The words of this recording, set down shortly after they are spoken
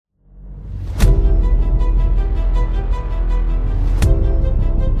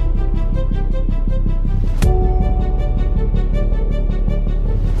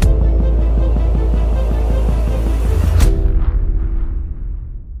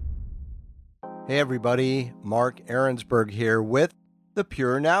Hey everybody, Mark Ahrensberg here with The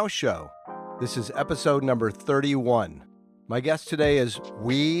Pure Now Show. This is episode number 31. My guest today is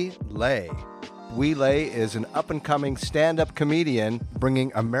Huy Le. Huy Le is an up-and-coming stand-up comedian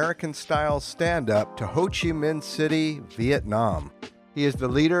bringing American-style stand-up to Ho Chi Minh City, Vietnam. He is the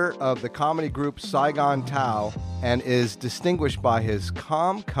leader of the comedy group Saigon Tao and is distinguished by his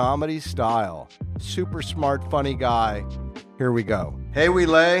calm comedy style. Super smart, funny guy. Here we go. Hey, Huy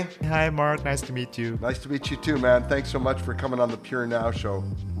Le. Hi, Mark. Nice to meet you. Nice to meet you too, man. Thanks so much for coming on the Pure Now Show.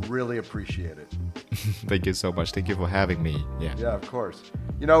 Really appreciate it. Thank you so much. Thank you for having me. Yeah, of course.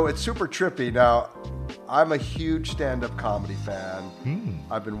 You know, it's super trippy. Now, I'm a huge stand-up comedy fan.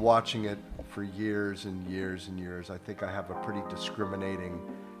 I've been watching it for years and years and years. I think I have a pretty discriminating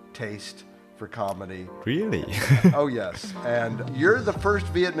taste for comedy. Really? Oh, yes. And you're the first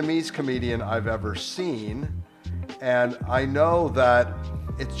Vietnamese comedian I've ever seen. And I know that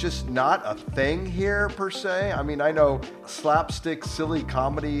it's just not a thing here per se. I mean, I know slapstick, silly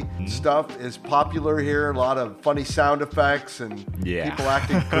comedy stuff is popular here. A lot of funny sound effects and people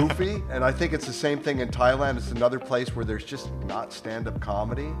acting goofy. And I think it's the same thing in Thailand. It's another place where there's just not stand-up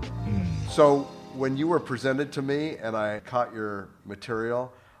comedy. So when you were presented to me and I caught your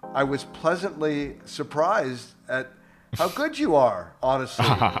material, I was pleasantly surprised at how good you are, honestly.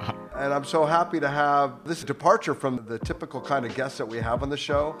 And I'm so happy to have this departure from the typical kind of guests that we have on the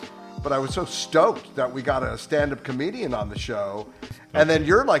show. But I was so stoked that we got a stand-up comedian on the show. And then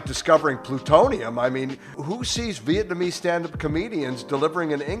you're like discovering plutonium. I mean, who sees Vietnamese stand-up comedians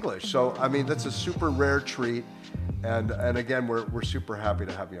delivering in English? So, I mean, that's a super rare treat. And again, we're super happy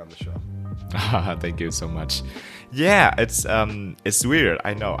to have you on the show. Thank you so much. Yeah, it's weird.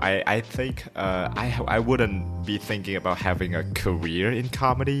 I know. I think I wouldn't be thinking about having a career in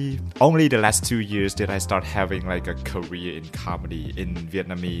comedy. Only the last 2 years did I start having like a career in comedy in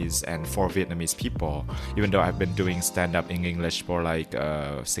Vietnamese and for Vietnamese people. Even though I've been doing stand-up in English for like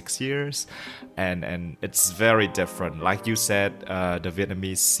 6 years, and it's very different. Like you said, the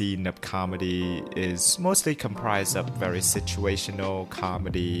Vietnamese scene of comedy is mostly comprised of very situational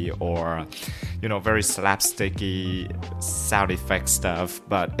comedy or, you know, very slapsticky sound effect stuff,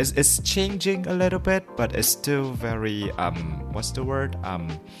 but it's changing a little bit, but it's still very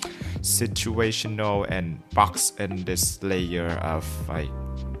situational and boxed in this layer of like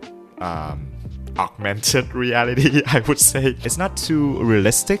augmented reality, I would say. It's not too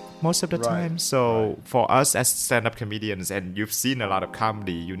realistic most of the time. So for us as stand-up comedians, and you've seen a lot of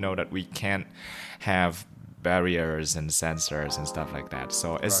comedy, you know that we can't have barriers and censors and stuff like that.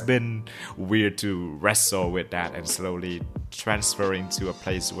 So it's been weird to wrestle with that and slowly transferring to a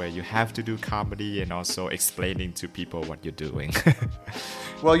place where you have to do comedy and also explaining to people what you're doing.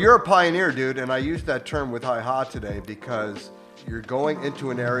 Well, you're a pioneer, dude, and I use that term with Hi Ha today because you're going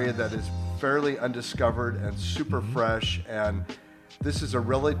into an area that is fairly undiscovered and super fresh, and this is a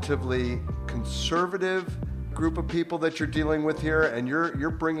relatively conservative group of people that you're dealing with here, and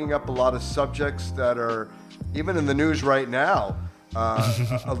you're bringing up a lot of subjects that are, even in the news right now,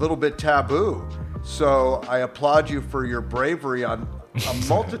 a little bit taboo. So I applaud you for your bravery on a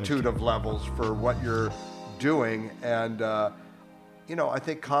multitude of levels for what you're doing. And, you know, I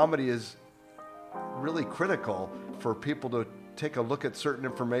think comedy is really critical for people to take a look at certain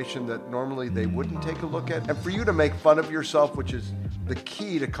information that normally they wouldn't take a look at. And for you to make fun of yourself, which is the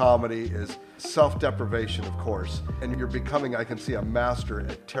key to comedy, is self-deprivation, of course. And you're becoming, I can see, a master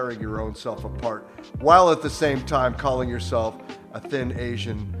at tearing your own self apart, while at the same time calling yourself a thin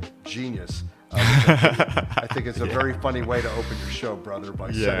Asian genius. I think it's a very funny way to open your show, brother,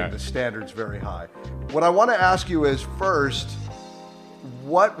 by setting the standards very high. What I want to ask you is, first,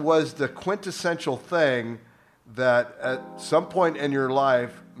 what was the quintessential thing that at some point in your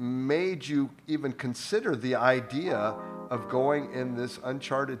life made you even consider the idea of going in this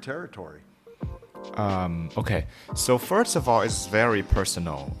uncharted territory? Okay, so first of all, it's very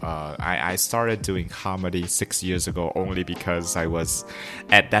personal. I started doing comedy 6 years ago only because I was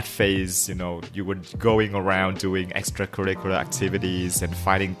at that phase, you know, you were going around doing extracurricular activities and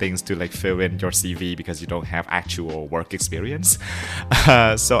finding things to like fill in your CV because you don't have actual work experience.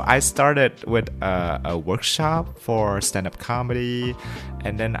 So I started with a workshop for stand-up comedy,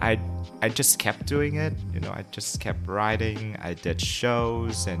 and then I just kept doing it. You know, I just kept writing. I did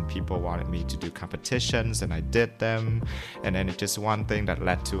shows and people wanted me to do competitions and I did them. And then it's just one thing that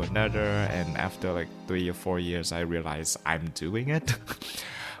led to another. And after like 3 or 4 years, I realized I'm doing it.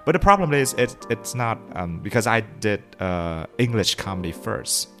 But the problem is it's not, because I did English comedy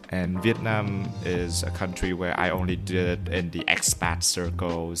first. And Vietnam is a country where I only did it in the expat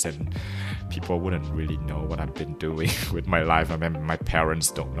circles, and people wouldn't really know what I've been doing with my life. I mean, my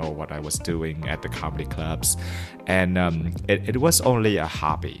parents don't know what I was doing at the comedy clubs. And it was only a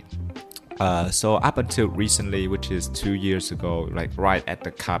hobby. So up until recently, which is 2 years ago, like right at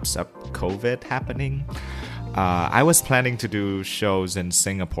the cusp of COVID happening, I was planning to do shows in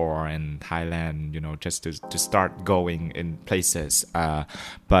Singapore and Thailand, just to start going in places.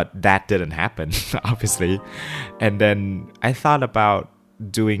 But that didn't happen, obviously. And then I thought about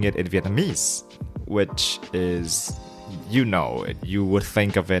doing it in Vietnamese, which is, you would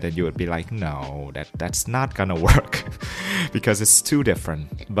think of it and you would be like, no, that's not gonna work because it's too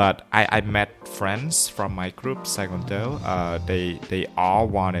different. But I met friends from my group, Saigondo. They all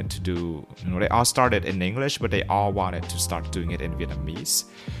wanted to do, they all started in English, but they all wanted to start doing it in Vietnamese.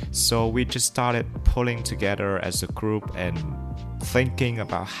 So we just started pulling together as a group and thinking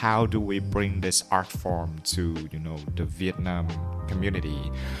about how do we bring this art form to, the Vietnam community,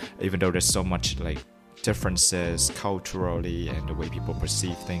 even though there's so much like differences culturally and the way people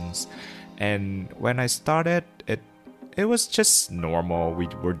perceive things. And when I started, it was just normal. We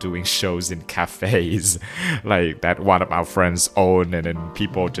were doing shows in cafes like that one of our friends owned, and then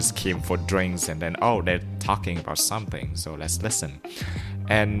people just came for drinks, and then they're talking about something, so let's listen.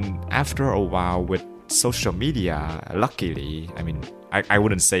 And after a while with social media, luckily, I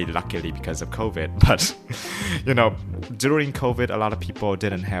wouldn't say luckily because of COVID, but during COVID a lot of people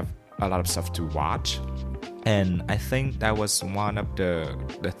didn't have a lot of stuff to watch, and I think that was one of the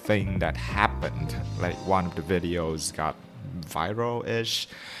thing that happened. Like one of the videos got viral-ish,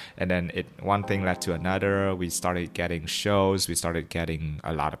 and then one thing led to another. We started getting shows, we started getting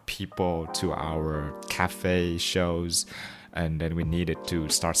a lot of people to our cafe shows, and then we needed to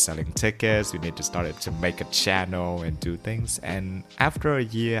start selling tickets. We needed to start to make a channel and do things. And after a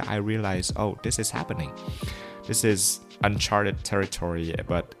year I realized, this is happening. This is uncharted territory,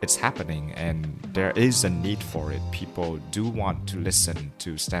 but it's happening, and there is a need for it. People do want to listen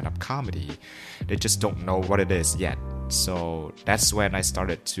to stand-up comedy. They just don't know what it is yet. So that's when I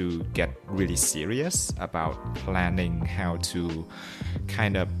started to get really serious about planning how to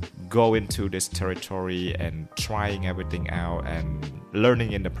kind of go into this territory and trying everything out and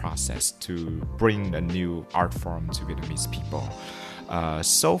learning in the process to bring a new art form to Vietnamese people.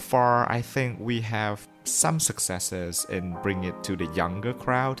 So far, I think we have some successes in bringing it to the younger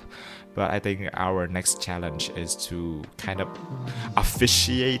crowd, but I think our next challenge is to kind of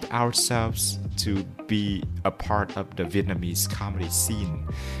officiate ourselves to be a part of the Vietnamese comedy scene,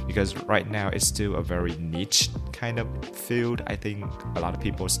 because right now it's still a very niche kind of field. I think a lot of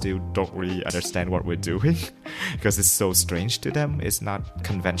people still don't really understand what we're doing because it's so strange to them. It's not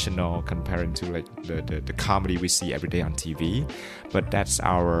conventional comparing to like the comedy we see every day on TV, but that's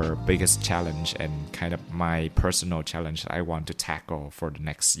our biggest challenge and kind of my personal challenge that I want to tackle for the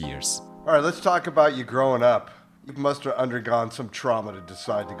next years. All right, let's talk about you growing up. You must have undergone some trauma to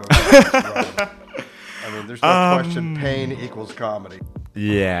decide to go down this road. There's no question pain equals comedy.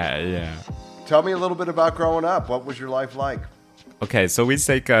 Yeah. Tell me a little bit about growing up. What was your life like? Okay, so we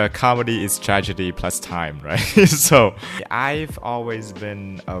say comedy is tragedy plus time, right? So I've always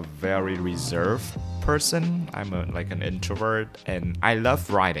been a very reserved person. I'm an introvert, and I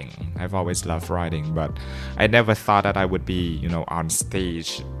love writing. I've always loved writing, but I never thought that I would be, on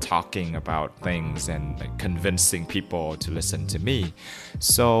stage talking about things and convincing people to listen to me.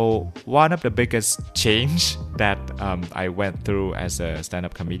 So one of the biggest change that I went through as a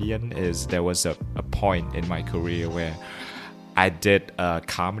stand-up comedian is there was a point in my career where I did a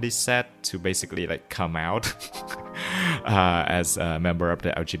comedy set to basically come out as a member of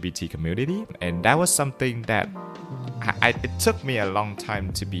the LGBT community. And that was something that it took me a long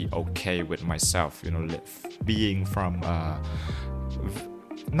time to be okay with myself, being from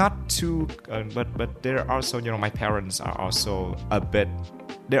not too, but they're also, my parents are also a bit,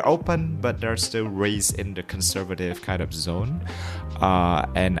 they're open, but they're still raised in the conservative kind of zone.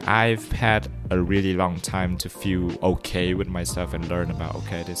 And I've had a really long time to feel okay with myself and learn about,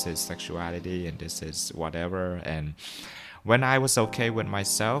 this is sexuality and this is whatever. And when I was okay with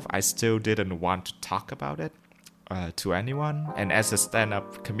myself, I still didn't want to talk about it to anyone. And as a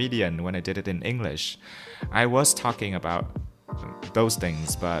stand-up comedian, when I did it in English, I was talking about those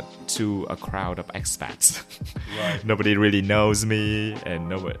things, but to a crowd of expats. Right. Nobody really knows me, and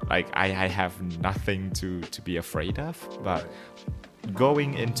nobody, I have nothing to be afraid of. But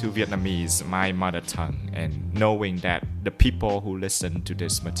going into Vietnamese, my mother tongue, and knowing that the people who listen to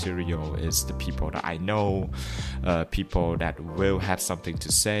this material is the people that I know, people that will have something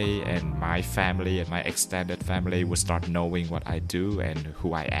to say, and my family and my extended family will start knowing what I do and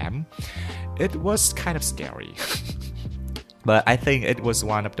who I am. It was kind of scary. But I think it was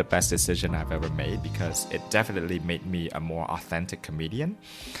one of the best decisions I've ever made because it definitely made me a more authentic comedian.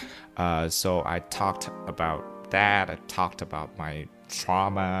 So I talked about that. I talked about my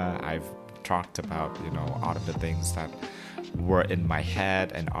trauma. I've talked about, all of the things that were in my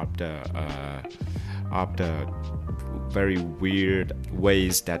head and of the very weird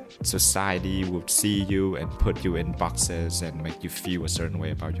ways that society would see you and put you in boxes and make you feel a certain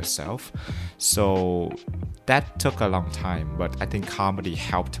way about yourself. So that took a long time, but I think comedy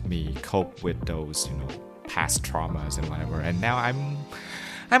helped me cope with those, past traumas and whatever. And now I'm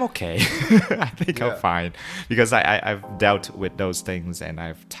okay. I think I'm fine because I've dealt with those things and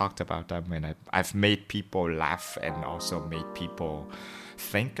I've talked about them and I've made people laugh and also made people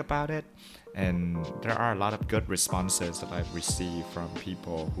think about it. And there are a lot of good responses that I've received from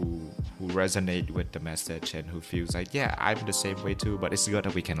people who resonate with the message and who feels like, yeah, I'm the same way too, but it's good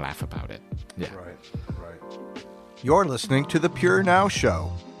that we can laugh about it. Yeah. Right. You're listening to The Pure Now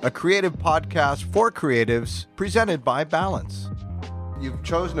Show, a creative podcast for creatives presented by Balance. You've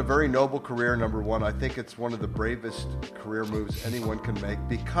chosen a very noble career, number one. I think it's one of the bravest career moves anyone can make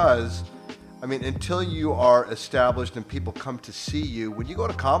because, until you are established and people come to see you, when you go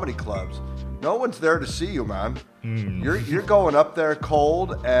to comedy clubs, no one's there to see you, man. You're going up there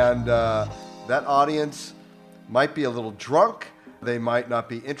cold, and that audience might be a little drunk. They might not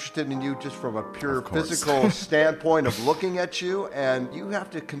be interested in you just from a pure physical standpoint of looking at you, and you have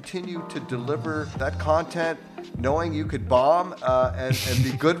to continue to deliver that content knowing you could bomb and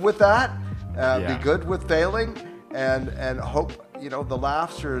be good with that, be good with failing, and hope, the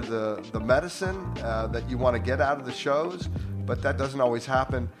laughs are the medicine that you want to get out of the shows, but that doesn't always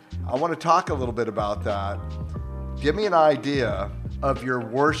happen. I want to talk a little bit about that. Give me an idea of your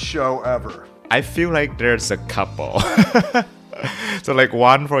worst show ever. I feel like there's a couple. So like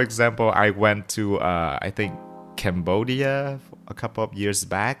one, for example, I went to, I think, Cambodia a couple of years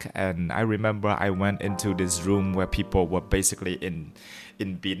back, and I remember I went into this room where people were basically in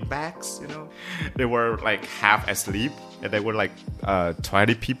beanbags, They were like half asleep, and there were like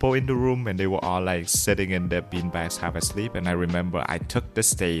 20 people in the room, and they were all like sitting in their beanbags half asleep. And I remember I took the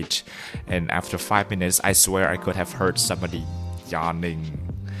stage, and after 5 minutes, I swear I could have heard somebody yawning.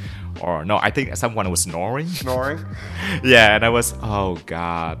 Or no, I think someone was snoring. Yeah, and I was, oh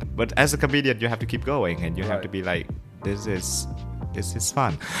God. But as a comedian, you have to keep going, and you have to be like, this is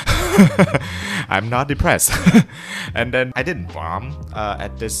fun. I'm not depressed. And then I didn't bomb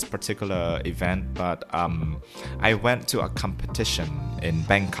at this particular event, but I went to a competition in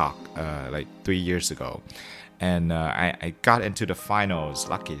Bangkok like 3 years ago. And I got into the finals,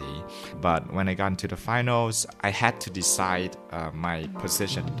 luckily. But when I got into the finals, I had to decide my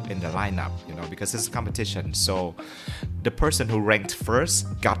position in the lineup, because it's a competition. So the person who ranked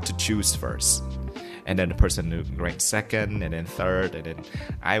first got to choose first. And then the person who ranked second, and then third, and then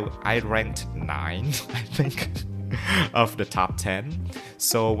I ranked 9, I think, of the top 10.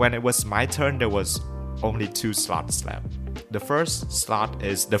 So when it was my turn, there was only 2 slots left. The first slot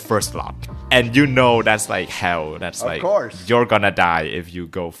is the first slot. And that's like hell. That's like, of course, you're gonna die if you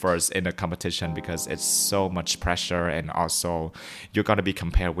go first in a competition because it's so much pressure, and also you're gonna be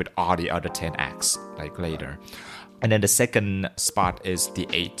compared with all the other 10 acts like later. And then the second spot is the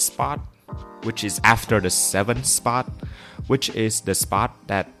 8th spot, which is after the 7th spot, which is the spot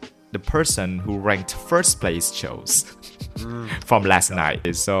that the person who ranked first place chose from last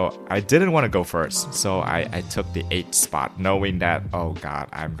night. So I didn't want to go first. So I took the 8th spot, knowing that, oh God,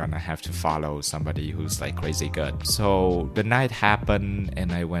 I'm going to have to follow somebody who's like crazy good. So the night happened,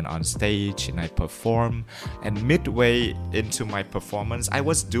 and I went on stage and I performed. And midway into my performance, I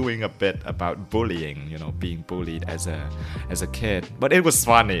was doing a bit about bullying, being bullied as a kid. But it was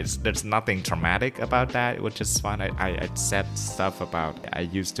funny. There's nothing traumatic about that. It was just fun. I said stuff about I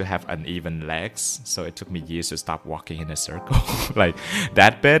used to have uneven legs, so it took me years to stop walking in a circle like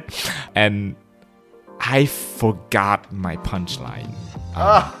that bit, and I forgot my punchline.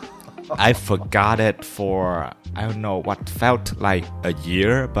 I forgot it for, I don't know, what felt like a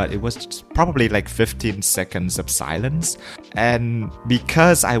year, but it was probably like 15 seconds of silence. And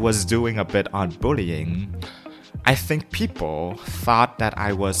because I was doing a bit on bullying, I think people thought that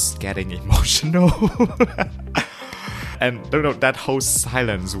I was getting emotional. And that whole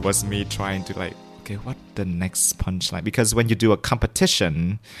silence was me trying to like, okay, what the next punchline? Because when you do a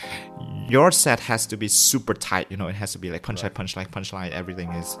competition, your set has to be super tight. You know, it has to be like punchline.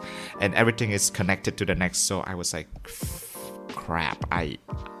 Everything is connected to the next. So I was like, crap. I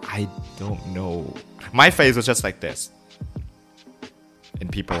don't know. My face was just like this.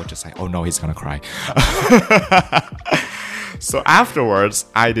 And people were just like, oh no, he's gonna cry. So afterwards,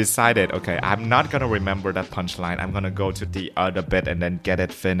 I decided, okay, I'm not gonna remember that punchline. I'm gonna go to the other bit and then get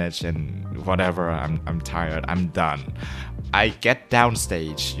it finished and whatever. I'm tired. I'm done. I get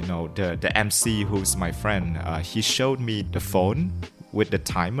downstage. You know, the MC, who's my friend, he showed me the phone with the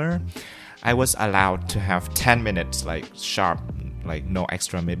timer. I was allowed to have 10 minutes, like sharp, like no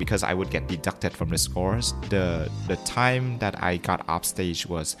extra minute, because I would get deducted from the scores. The time that I got off stage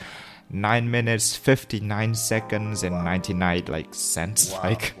was 9 minutes 59 seconds and 99 like cents.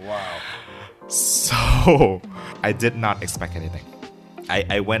 Wow. So I did not expect anything.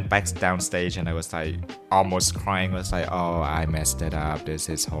 I went back downstage and I was like almost crying. I was like, oh, I messed it up. This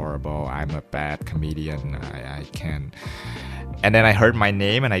is horrible. I'm a bad comedian. I can't. And then I heard my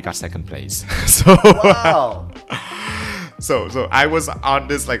name and I got second place. So Wow. So I was on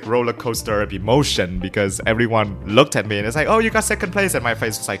this like roller coaster of emotion because everyone looked at me and it's like, oh, you got second place, and my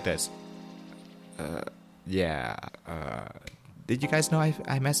face was like this. Did you guys know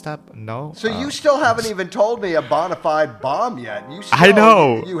I messed up? No. So you still haven't even told me a bona fide bomb yet. I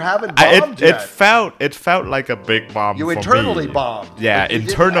know. You haven't bombed yet. It felt like a big bomb. You for internally me. bombed. Yeah, But you didn't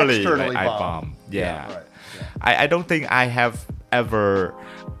internally externally I bomb. bombed. Yeah. Right. Yeah. I don't think I have ever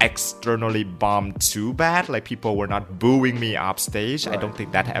externally bombed too bad. Like people were not booing me off stage. Right. I don't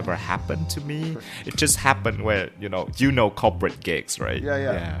think that ever happened to me. It just happened where, you know corporate gigs, right?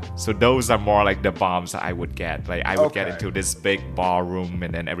 Yeah. So those are more like the bombs that I would get. Like I would get Okay. into this big ballroom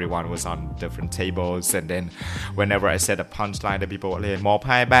and then everyone was on different tables, and then whenever I said a punchline, the people would say "Mo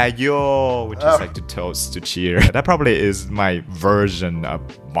pai ba yo," which is like to toast, to cheer. That probably is my version of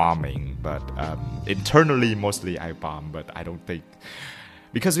bombing, but internally mostly I bomb, but I don't think,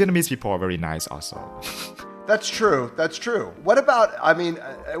 because Vietnamese people are very nice also. That's true. What about,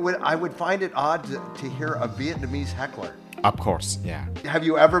 I would find it odd to hear a Vietnamese heckler. Of course, yeah. Have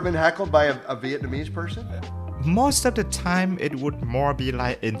you ever been heckled by a Vietnamese person? Most of the time it would more be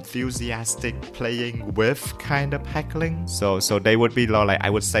like enthusiastic playing with kind of heckling. So they would be like, I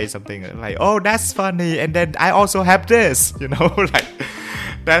would say something like, oh, that's funny, and then I also have this, like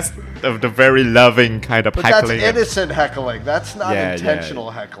that's the very loving kind of But heckling. that's innocent heckling. That's not Yeah, intentional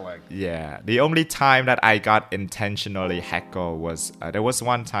heckling. Yeah, the only time that I got intentionally heckled was there was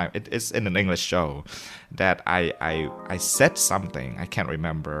one time, it is in an English show, that I said something, I can't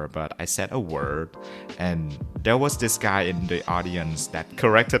remember, but I said a word, and there was this guy in the audience that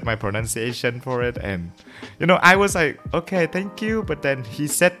corrected my pronunciation for it, and I was like, okay, thank you, but then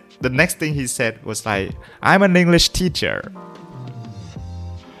the next thing he said was like, I'm an English teacher.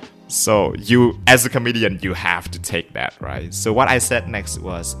 So you, as a comedian, you have to take that, right? So what I said next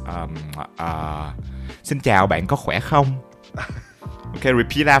was, xin chào, bạn có khỏe không? Okay,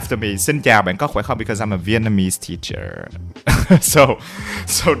 repeat after me. Xin chào, bạn có khỏe không? Because I'm a Vietnamese teacher.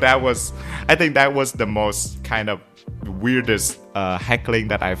 So that was, I think that was the most kind of weirdest heckling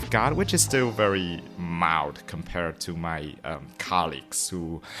that I've got, which is still very mild compared to my colleagues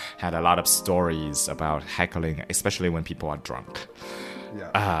who had a lot of stories about heckling, especially when people are drunk.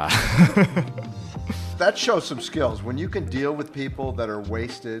 Yeah. That shows some skills. When you can deal with people that are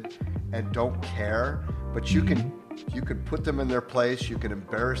wasted and don't care, but you can put them in their place, you can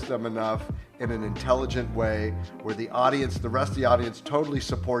embarrass them enough in an intelligent way where the rest of the audience totally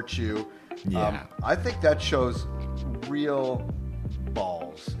supports you. Yeah. I think that shows real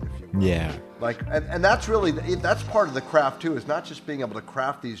balls, if you will. Yeah. And that's part of the craft too, is not just being able to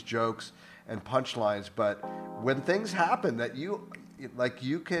craft these jokes and punchlines, but when things happen that you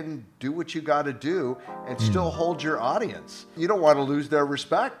can do what you got to do and still hold your audience. You don't want to lose their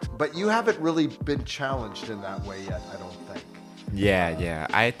respect, but you haven't really been challenged in that way yet, I don't think. Yeah.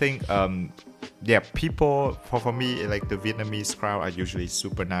 I think, people, for me, like the Vietnamese crowd are usually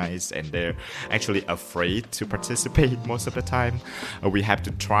super nice, and they're actually afraid to participate most of the time. We have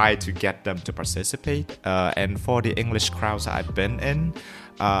to try to get them to participate. And for the English crowds I've been in,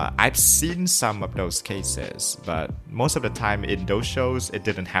 I've seen some of those cases, but most of the time in those shows, it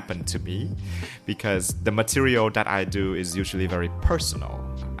didn't happen to me because the material that I do is usually very personal.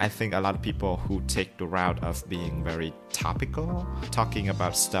 I think a lot of people who take the route of being very topical, talking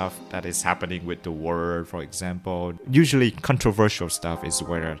about stuff that is happening with the world, for example, usually controversial stuff is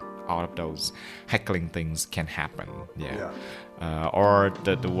where all of those heckling things can happen. Yeah. Or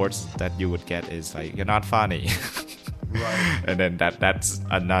the words that you would get is like, you're not funny. Right. And then that's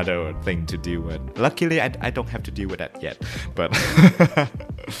another thing to deal with. Luckily, I don't have to deal with that yet. But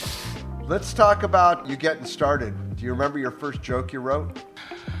Let's talk about you getting started. Do you remember your first joke you wrote?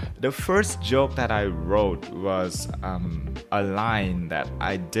 The first joke that I wrote was a line that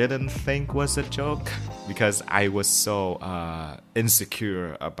I didn't think was a joke because I was so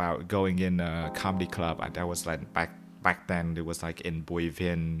insecure about going in a comedy club. That was like back then. It was like in Bui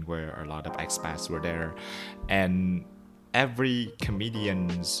Vien where a lot of expats were there, and every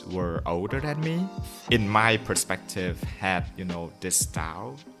comedians were older than me. In my perspective, had this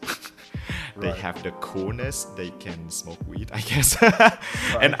style. They Right. have the coolness. They can smoke weed, I guess. Right.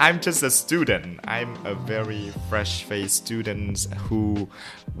 And I'm just a student. I'm a very fresh-faced student who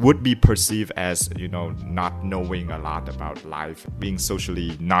would be perceived as, not knowing a lot about life, being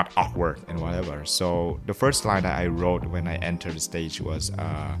socially not awkward and whatever. So the first line that I wrote when I entered the stage was,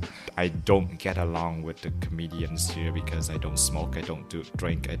 I don't get along with the comedians here because I don't smoke, I don't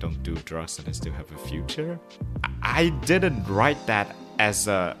drink, I don't do drugs, and I still have a future. I didn't write that as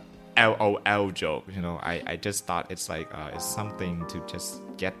a LOL joke, I just thought it's like it's something to just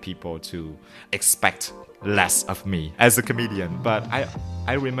get people to expect less of me as a comedian. But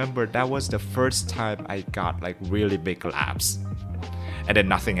I remember that was the first time I got like really big laughs, and then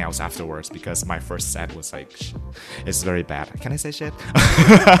nothing else afterwards because my first set was like, it's very bad. Can I say shit?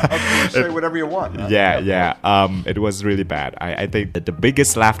 Okay, say whatever you want. Huh? Yeah. It was really bad. I think that the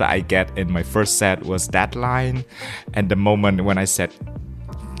biggest laugh that I get in my first set was that line, and the moment when I said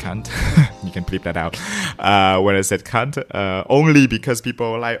cunt. You can bleep that out. When I said cunt, only because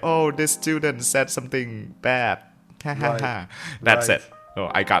people were like, oh, this student said something bad. Right. That's Right. it. So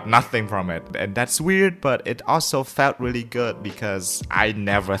I got nothing from it. And that's weird, but it also felt really good because I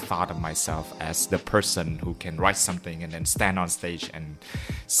never thought of myself as the person who can write something and then stand on stage and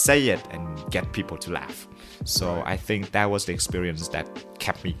say it and get people to laugh. So Right. I think that was the experience that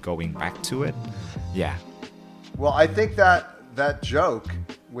kept me going back to it. Yeah. Well, I think that joke,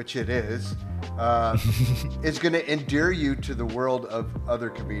 which it is going to endear you to the world of other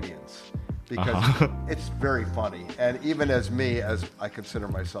comedians because it's very funny. And even as I consider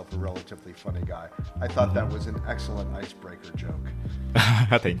myself a relatively funny guy, I thought that was an excellent icebreaker joke.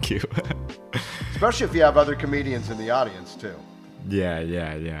 Thank you. Especially if you have other comedians in the audience too. Yeah.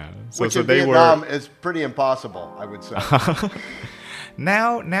 Which So in they Vietnam were. is pretty impossible, I would say.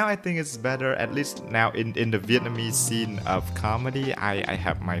 Now I think it's better, at least now in the Vietnamese scene of comedy. I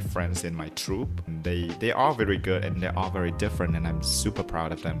have my friends in my troupe. They are very good and they're all very different, and I'm super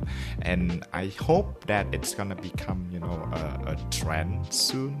proud of them. And I hope that it's gonna become a trend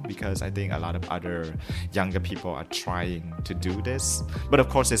soon, because I think a lot of other younger people are trying to do this. But of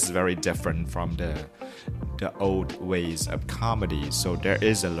course, it's very different from the old ways of comedy, so there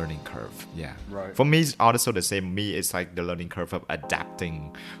is a learning curve. Yeah. Right. For me, it's also the same. Me, it's like the learning curve of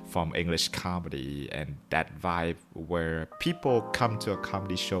adapting from English comedy and that vibe where people come to a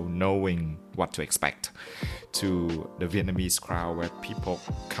comedy show knowing what to expect, to the Vietnamese crowd where people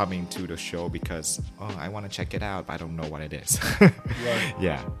coming to the show because, I want to check it out, but I don't know what it is. Right.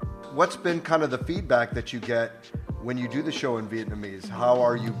 Yeah. What's been kind of the feedback that you get when you do the show in Vietnamese? How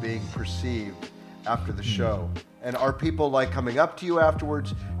are you being perceived after the show? And are people like coming up to you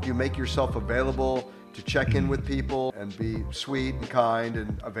afterwards? Do you make yourself available to check in with people and be sweet and kind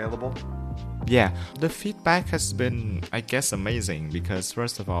and available? Yeah, the feedback has been, I guess, amazing because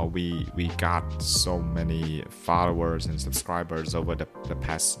first of all, we got so many followers and subscribers over the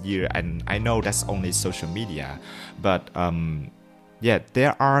past year, and I know that's only social media, but yeah,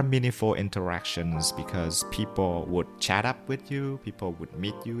 there are meaningful interactions because people would chat up with you, people would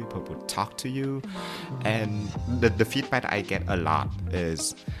meet you, people would talk to you, and the feedback I get a lot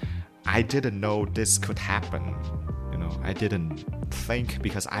is, I didn't know this could happen. I didn't think,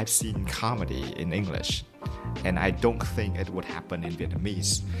 because I've seen comedy in English and I don't think it would happen in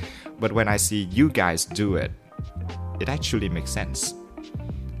Vietnamese. But when I see you guys do it, it actually makes sense.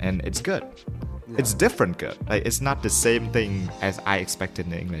 And it's good. Yeah. It's different good. Like, it's not the same thing as I expected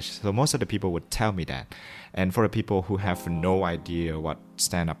in English. So most of the people would tell me that. And for the people who have no idea what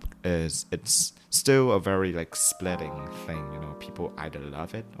stand-up is, it's still a very splitting thing. People either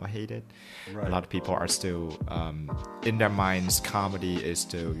love it or hate it. Right. A lot of people are still in their minds, comedy is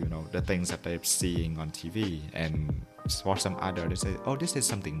still the things that they're seeing on TV, and for some other they say, oh, this is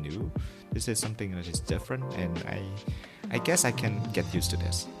something new, this is something that is different, and I guess I can get used to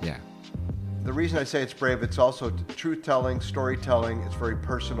this. Yeah. The reason I say it's brave, it's also truth-telling, storytelling. It's very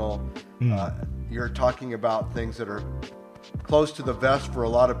personal. You're talking about things that are close to the vest for a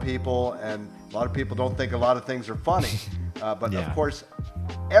lot of people, and a lot of people don't think a lot of things are funny. But of course,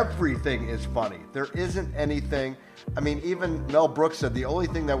 everything is funny. There isn't anything. I mean, even Mel Brooks said the only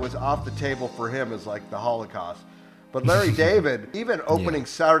thing that was off the table for him is the Holocaust. But Larry David, even opening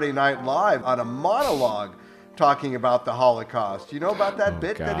Saturday Night Live on a monologue talking about the Holocaust. You know about that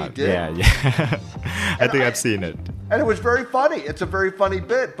bit that he did? Yeah. I think I've seen it. And it was very funny. It's a very funny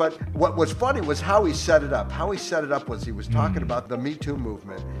bit. But what was funny was how he set it up. How he set it up was he was talking about the Me Too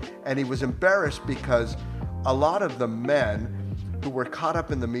movement. And he was embarrassed because a lot of the men who were caught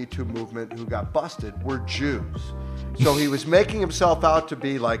up in the Me Too movement who got busted were Jews. So he was making himself out to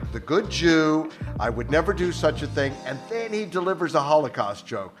be like the good Jew. I would never do such a thing. And then he delivers a Holocaust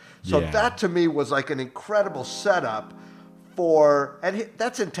joke. So that to me was like an incredible setup for, and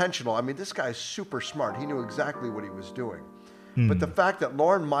that's intentional. I mean, this guy's super smart. He knew exactly what he was doing. But the fact that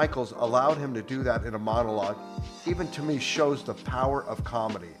Lorne Michaels allowed him to do that in a monologue, even to me, shows the power of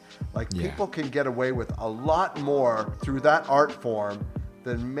comedy. Like people can get away with a lot more through that art form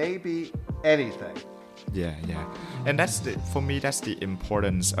than maybe anything. Yeah. And for me, that's the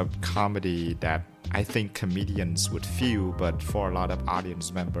importance of comedy that I think comedians would feel, but for a lot of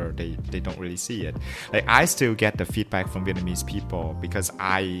audience members, they don't really see it. Like, I still get the feedback from Vietnamese people because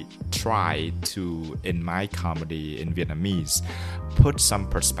I try to, in my comedy in Vietnamese, put some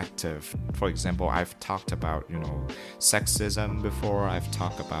perspective. For example, I've talked about, sexism before. I've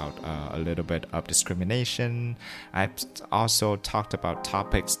talked about a little bit of discrimination. I've also talked about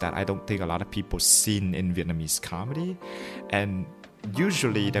topics that I don't think a lot of people seen in Vietnamese comedy. And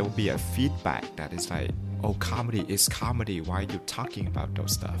usually there will be a feedback that is like, oh, comedy is comedy, why are you talking about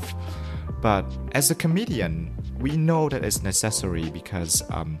those stuff? But as a comedian, we know that it's necessary because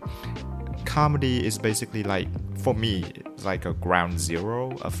comedy is basically like, for me, it's like a ground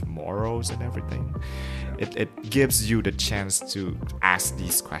zero of morals and everything. It gives you the chance to ask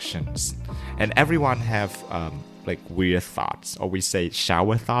these questions. And everyone have like weird thoughts, or we say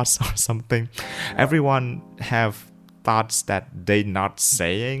shower thoughts or something. Everyone have thoughts that they're not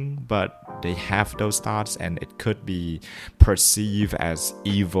saying, but they have those thoughts, and it could be perceived as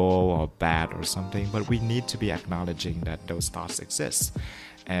evil or bad or something, but we need to be acknowledging that those thoughts exist.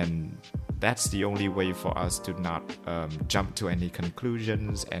 And that's the only way for us to not jump to any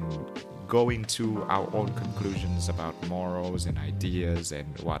conclusions and going to our own conclusions about morals and ideas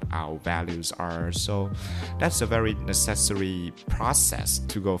and what our values are. So that's a very necessary process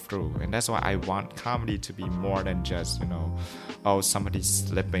to go through. And that's why I want comedy to be more than just, somebody's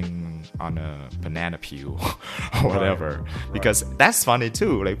slipping on a banana peel or whatever. Right. Because that's funny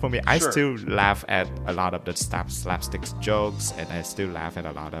too. Like for me, I still laugh at a lot of the slapstick jokes, and I still laugh at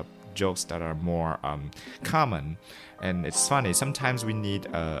a lot of jokes that are more common. And it's funny, sometimes we need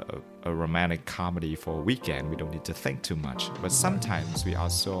a romantic comedy for a weekend. We don't need to think too much. But sometimes we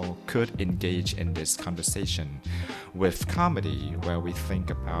also could engage in this conversation with comedy where we think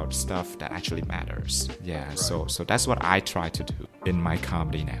about stuff that actually matters. Yeah, right. So that's what I try to do in my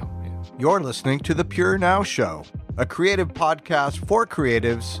comedy now. Yeah. You're listening to The Pure Now Show, a creative podcast for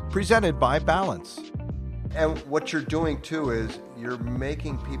creatives presented by Balance. And what you're doing too is you're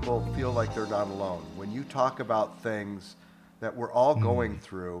making people feel like they're not alone. When you talk about things that we're all going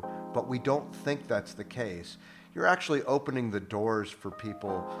through, but we don't think that's the case, you're actually opening the doors for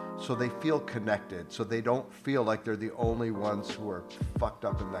people so they feel connected, so they don't feel like they're the only ones who are fucked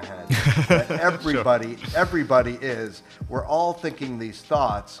up in the head. Everybody is. We're all thinking these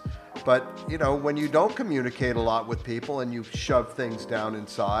thoughts. But, when you don't communicate a lot with people and you shove things down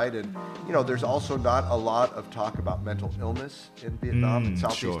inside, and, there's also not a lot of talk about mental illness in Vietnam and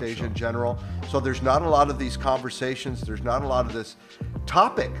Southeast Asia in general. So there's not a lot of these conversations. There's not a lot of this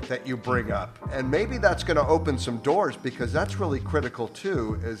topic that you bring up. And maybe that's going to open some doors, because that's really critical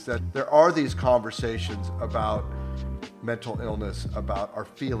too, is that there are these conversations about mental illness, about our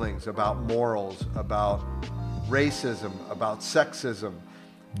feelings, about morals, about racism, about sexism.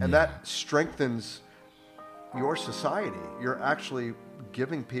 And that strengthens your society. You're actually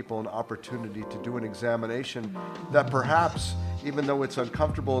giving people an opportunity to do an examination that perhaps, even though it's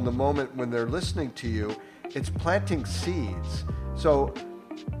uncomfortable in the moment when they're listening to you, it's planting seeds. So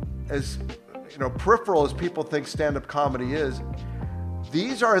as peripheral as people think stand-up comedy is,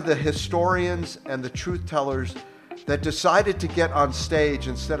 these are the historians and the truth tellers that decided to get on stage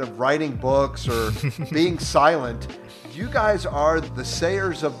instead of writing books or being silent. You guys are the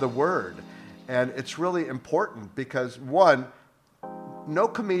sayers of the word. And it's really important because, one, no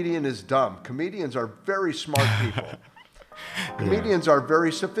comedian is dumb. Comedians are very smart people. Comedians are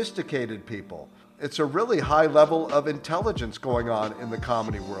very sophisticated people. It's a really high level of intelligence going on in the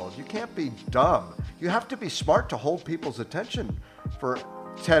comedy world. You can't be dumb. You have to be smart to hold people's attention for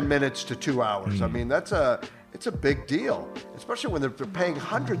 10 minutes to 2 hours. I mean, it's a big deal, especially when they're paying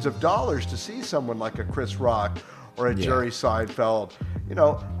hundreds of dollars to see someone like a Chris Rock or a Jerry Seinfeld.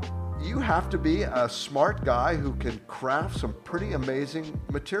 you have to be a smart guy who can craft some pretty amazing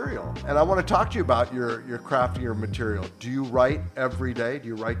material. And I want to talk to you about your crafting your material. Do you write every day? Do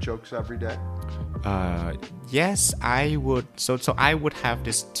you write jokes every day? Yes, I would. So I would have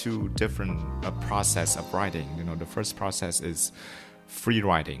this two different process of writing. The first process is free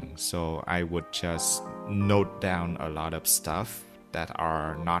writing. So I would just note down a lot of stuff that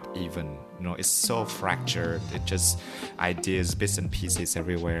are not even, it's so fractured. It just ideas, bits and pieces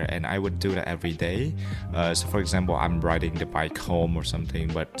everywhere. And I would do that every day. So for example, I'm riding the bike home or something,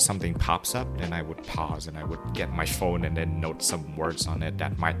 but something pops up, then I would pause and I would get my phone and then note some words on it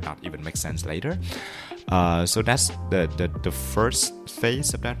that might not even make sense later. So that's the first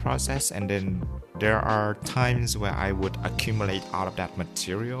phase of that process. And then there are times where I would accumulate all of that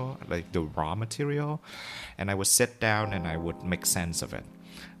material, like the raw material, and I would sit down and I would make sense of it.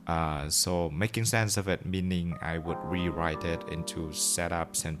 So making sense of it meaning I would rewrite it into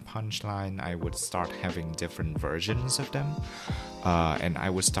setups and punchline. I would start having different versions of them, and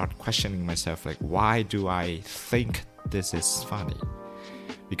I would start questioning myself, like, why do I think this is funny?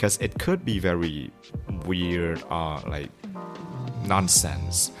 Because it could be very weird or like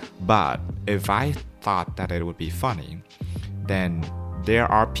nonsense, but if I thought that it would be funny, then there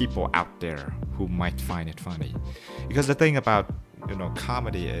are people out there who might find it funny. Because the thing about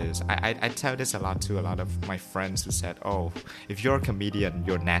comedy is, I tell this a lot to a lot of my friends who said, oh, if you're a comedian,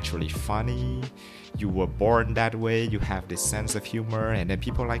 you're naturally funny, you were born that way, you have this sense of humor, and then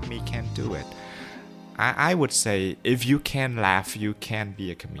people like me can't do it. I would say, if you can laugh, you can be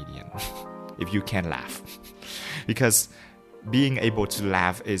a comedian. If you can laugh. Because being able to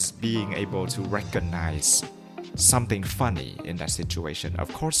laugh is being able to recognize something funny in that situation.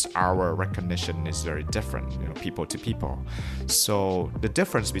 Of course, our recognition is very different, people to people. So the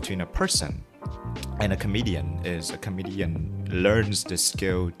difference between a person and a comedian is a comedian learns the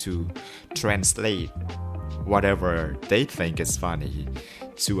skill to translate whatever they think is funny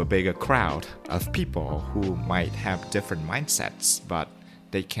to a bigger crowd of people who might have different mindsets, but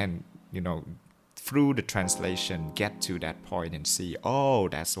they can, through the translation, get to that point and see, oh,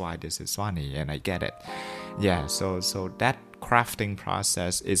 that's why this is funny, and I get it. Yeah, so that crafting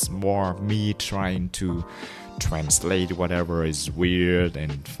process is more me trying to translate whatever is weird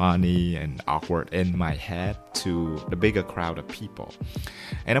and funny and awkward in my head to the bigger crowd of people.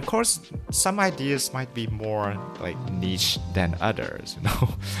 And of course, some ideas might be more like niche than others.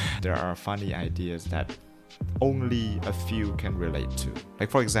 There are funny ideas that only a few can relate to. Like,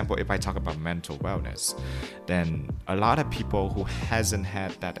 for example, if I talk about mental wellness, then a lot of people who hasn't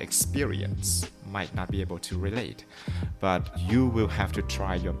had that experience might not be able to relate. But you will have to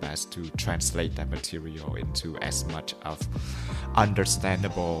try your best to translate that material into as much of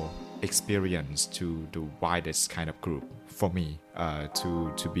understandable experience to the widest kind of group for me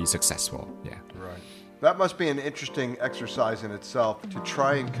to be successful. Yeah. Right. That must be an interesting exercise in itself, to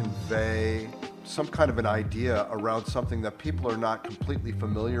try and convey some kind of an idea around something that people are not completely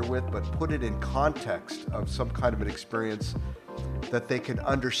familiar with, but put it in context of some kind of an experience that they can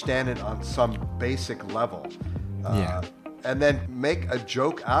understand it on some basic level. And then make a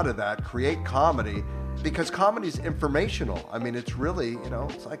joke out of that, create comedy, because comedy is informational. I mean, it's really,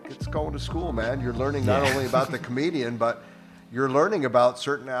 it's like it's going to school, man. You're learning not only about the comedian, but you're learning about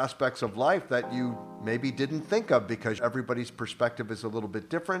certain aspects of life that you maybe didn't think of, because everybody's perspective is a little bit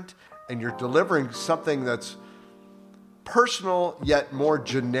different, and you're delivering something that's personal yet more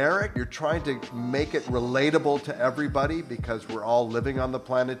generic. You're trying to make it relatable to everybody, because we're all living on the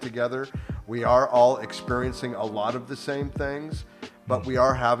planet together. We are all experiencing a lot of the same things, but we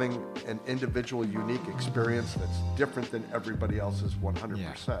are having an individual, unique experience that's different than everybody else's 100%.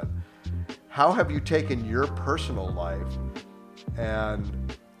 Yeah. How have you taken your personal life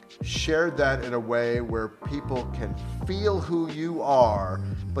and shared that in a way where people can feel who you are,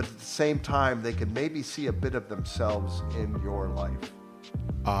 but at the same time they can maybe see a bit of themselves in your life?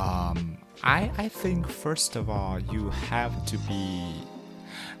 I think, first of all, you have to be,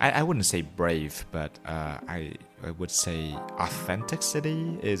 I wouldn't say brave, but I would say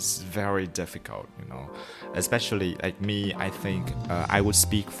authenticity is very difficult, especially like me. I think I would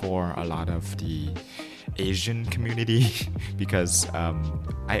speak for a lot of the Asian community because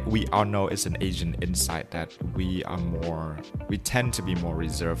we all know it's an Asian insight that we tend to be more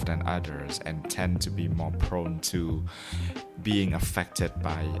reserved than others and tend to be more prone to being affected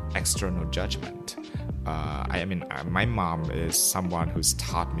by external judgment. My mom is someone who's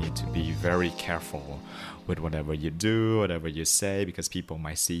taught me to be very careful with whatever you do, whatever you say, because people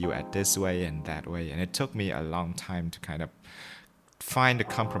might see you at this way and that way. And it took me a long time to kind of find the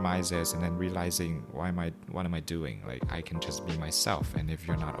compromises and then realizing what am I doing? Like, I can just be myself, and if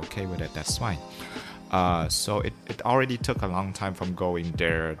you're not okay with it, that's fine. So it already took a long time from going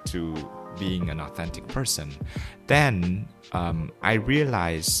there to being an authentic person. Then I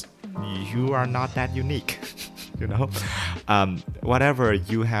realized you are not that unique. You know, whatever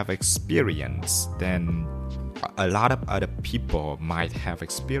you have experienced, then a lot of other people might have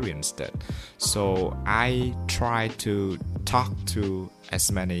experienced it. So I try to talk to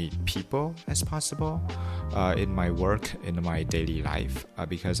as many people as possible in my work, in my daily life,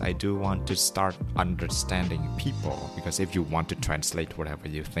 because I do want to start understanding people. Because if you want to translate whatever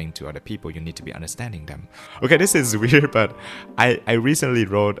you think to other people, you need to be understanding them. Okay, this is weird, but I recently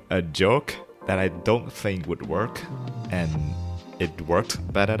wrote a joke that I don't think would work, and it worked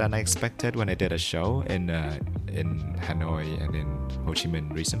better than I expected when I did a show in Hanoi and in Ho Chi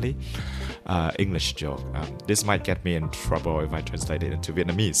Minh recently. English joke. This might get me in trouble if I translate it into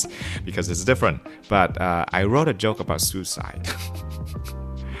Vietnamese because it's different. But I wrote a joke about suicide.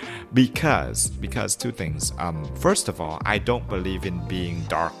 because two things. First of all, I don't believe in being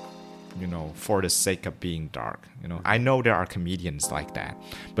dark, you know, for the sake of being dark. You know, I know there are comedians like that,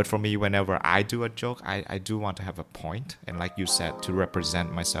 but for me, whenever I do a joke, I do want to have a point, and like you said, to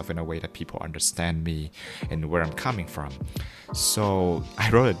represent myself in a way that people understand me and where I'm coming from. So I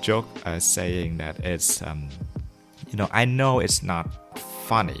wrote a joke saying that it's, you know, I know it's not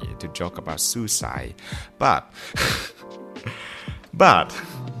funny to joke about suicide, but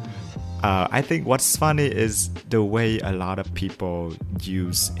I think what's funny is the way a lot of people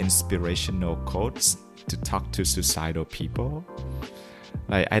use inspirational quotes to talk to suicidal people.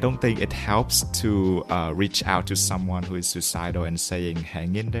 Like, I don't think it helps to reach out to someone who is suicidal and saying,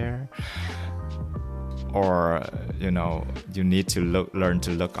 hang in there. Or, you know, you need to learn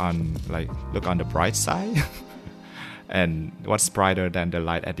to look on the bright side. And what's brighter than the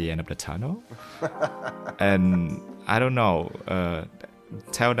light at the end of the tunnel? And I don't know,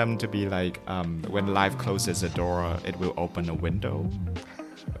 tell them to be like, when life closes a door, it will open a window.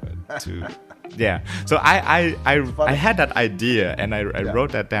 So I had that idea, and I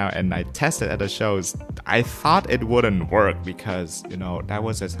wrote that down, and I tested at the shows. I thought it wouldn't work because, you know, that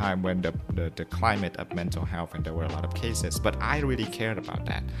was a time when the climate of mental health, and there were a lot of cases. But I really cared about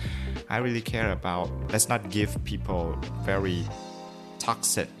that. I really care about, let's not give people very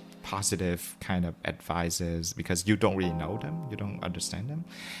toxic positive kind of advices because you don't really know them, you don't understand them.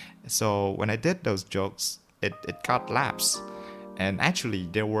 So when I did those jokes, it got laughs. And actually,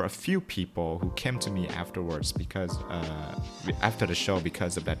 there were a few people who came to me afterwards because after the show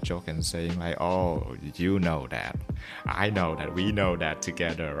because of that joke and saying like, "Oh, you know that, I know that, we know that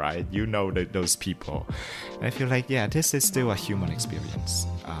together, right? You know those people." And I feel like, yeah, this is still a human experience,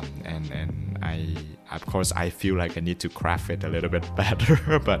 and of course I feel like I need to craft it a little bit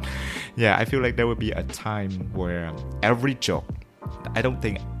better. But yeah, I feel like there will be a time where every joke, I don't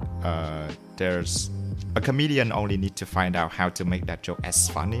think there's. A comedian only needs to find out how to make that joke as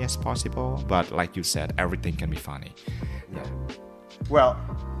funny as possible. But like you said, everything can be funny. Yeah. Well,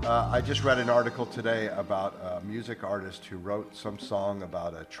 I just read an article today about a music artist who wrote some song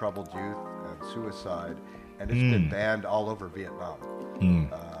about a troubled youth and suicide, and it's been banned all over Vietnam.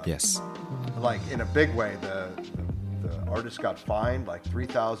 Yes. Like in a big way, the artist got fined like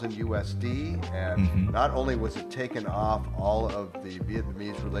 3,000 USD, and not only was it taken off all of the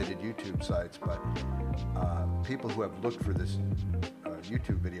Vietnamese-related YouTube sites, but people who have looked for this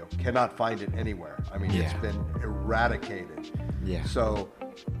YouTube video cannot find it anywhere. I mean, it's been eradicated. Yeah. So,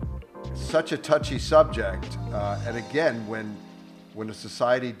 such a touchy subject, and again, when a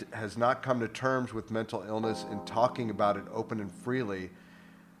society has not come to terms with mental illness and talking about it open and freely,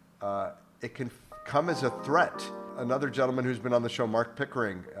 it can come as a threat. Another gentleman who's been on the show, Mark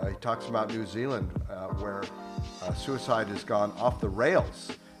Pickering, he talks about New Zealand, where suicide has gone off the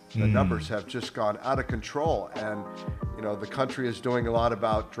rails. The numbers have just gone out of control, and you know the country is doing a lot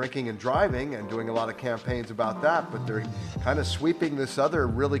about drinking and driving and doing a lot of campaigns about that, but they're kind of sweeping this other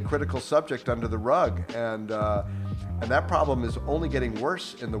really critical subject under the rug, and that problem is only getting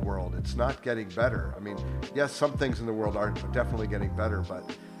worse in the world. It's not getting better. I mean, yes, some things in the world are definitely getting better, but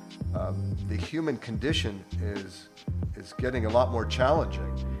the human condition is getting a lot more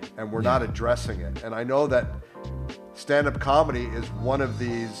challenging, and we're not addressing it. And I know that stand-up comedy is one of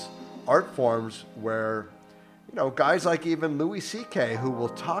these art forms where, you know, guys like even Louis C.K., who will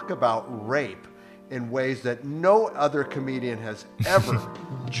talk about rape in ways that no other comedian has ever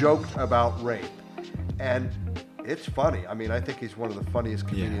joked about rape. And it's funny. I mean, I think he's one of the funniest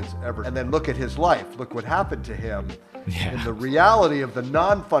comedians ever. And then look at his life. Look what happened to him. In the reality of the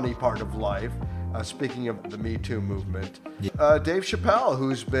non-funny part of life, speaking of the Me Too movement. Yeah. Dave Chappelle,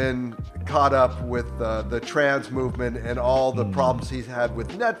 who's been caught up with the trans movement and all the problems he's had with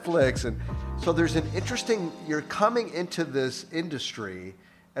Netflix. And so there's an interesting, you're coming into this industry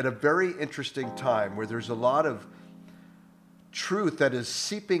at a very interesting time where there's a lot of truth that is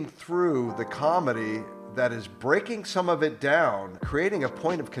seeping through the comedy that is breaking some of it down, creating a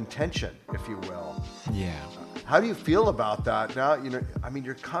point of contention, if you will. Yeah. How do you feel about that now?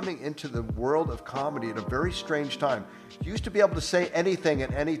 You're coming into the world of comedy at a very strange time. You used to be able to say anything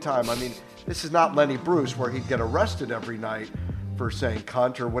at any time. This is not Lenny Bruce where he'd get arrested every night for saying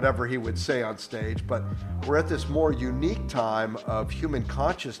cunt or whatever he would say on stage, but we're at this more unique time of human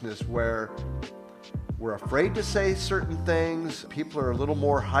consciousness where we're afraid to say certain things. People are a little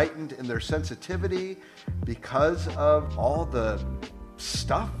more heightened in their sensitivity because of all the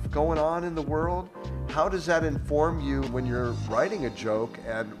stuff going on in the world. How does that inform you when you're writing a joke,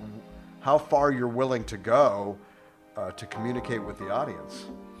 and how far you're willing to go to communicate with the audience?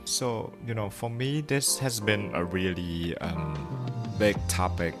 So, for me, this has been a really big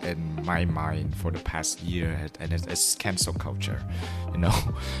topic in my mind for the past year, and it's cancel culture.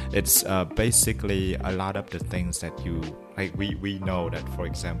 It's basically a lot of the things that we know that, for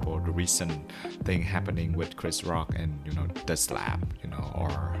example, the recent thing happening with Chris Rock and the slap,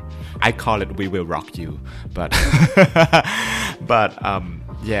 or I call it "We Will Rock You," but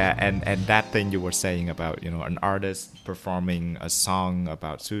yeah, and that thing you were saying about an artist performing a song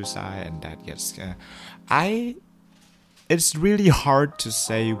about suicide, and that gets it's really hard to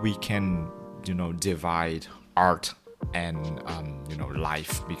say we can divide art and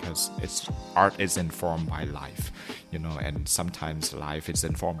life, because art is informed by life, and sometimes life is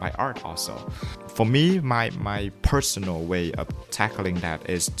informed by art also. For me, my personal way of tackling that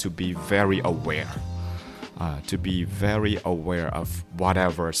is to be very aware. To be very aware of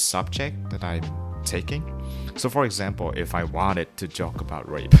whatever subject that I'm taking. So for example, if I wanted to joke about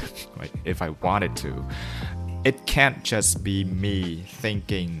rape, if I wanted to, it can't just be me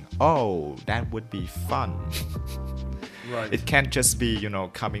thinking, oh, that would be fun. Right. It can't just be,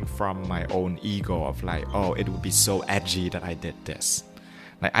 coming from my own ego of oh, it would be so edgy that I did this.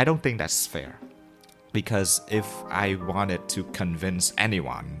 I don't think that's fair. Because if I wanted to convince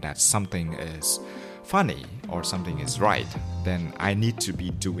anyone that something is funny or something is right, then I need to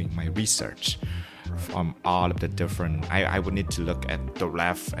be doing my research from all of the different. I would need to look at the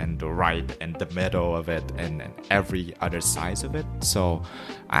left and the right and the middle of it and every other side of it. So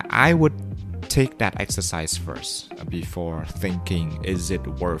I would take that exercise first before thinking, is it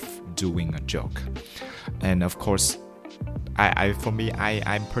worth doing a joke? And of course,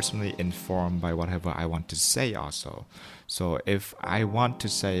 I'm personally informed by whatever I want to say also. So if I want to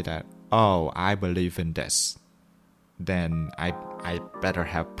say that, oh, I believe in this, then I better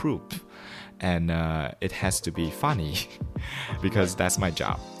have proof. And it has to be funny because that's my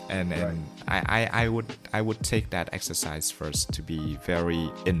job. And I would take that exercise first to be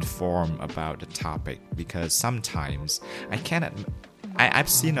very informed about the topic, because sometimes I've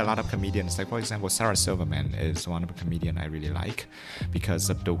seen a lot of comedians, like for example, Sarah Silverman is one of the comedians I really like because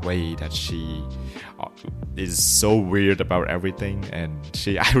of the way that she is so weird about everything. And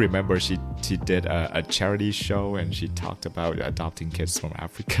I remember she did a charity show and she talked about adopting kids from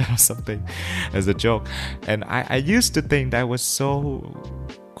Africa or something as a joke. And I used to think that was so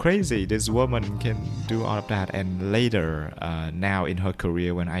crazy. This woman can do all of that. And later, now in her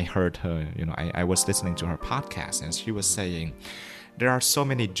career, when I heard her, I was listening to her podcast and she was saying, there are so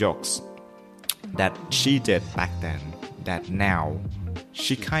many jokes that she did back then that now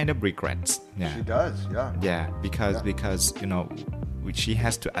she kind of regrets. Yeah. She does, yeah. Yeah, because she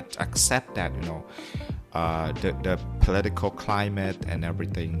has to accept that the political climate and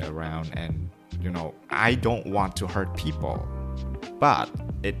everything around, and I don't want to hurt people, but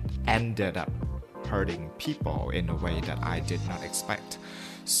it ended up hurting people in a way that I did not expect.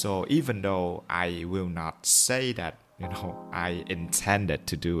 So even though I will not say that I intended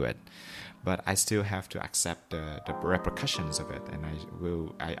to do it, but I still have to accept the repercussions of it, and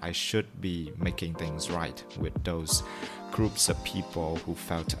I should be making things right with those groups of people who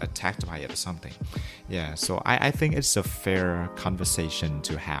felt attacked by it or something. Yeah, so I think it's a fair conversation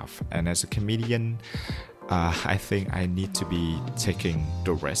to have, and as a comedian, I think I need to be taking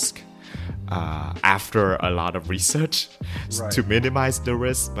the risk after a lot of research to minimize the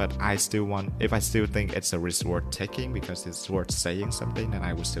risk. But if I still think it's a risk worth taking because it's worth saying something, then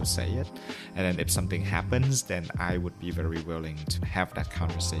I would still say it. And then if something happens, then I would be very willing to have that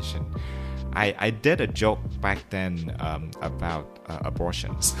conversation. I did a joke back then about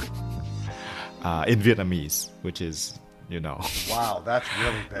abortions in Vietnamese, which is you know. Wow, that's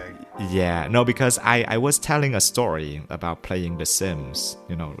really big. Yeah, no, because I was telling a story about playing The Sims,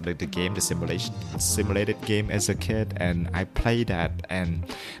 you know, the game, the simulated game as a kid, and I played that, and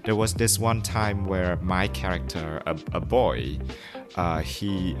there was this one time where my character, a boy,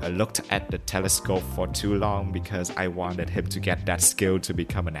 he looked at the telescope for too long because I wanted him to get that skill to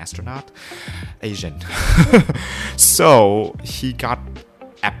become an astronaut. Asian. So he got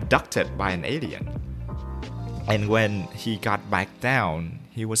abducted by an alien. And when he got back down,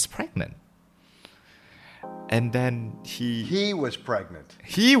 he was pregnant. And then he was pregnant.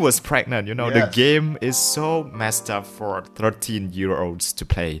 He was pregnant, you know. Yes. The game is so messed up for 13-year-olds to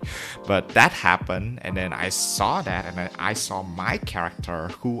play. But that happened, and then I saw that, and then I saw my character,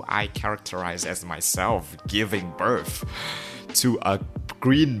 who I characterize as myself, giving birth to a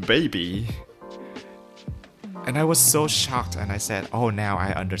green baby. And I was so shocked, and I said, "Oh, now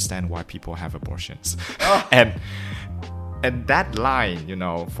I understand why people have abortions." Oh. And that line, you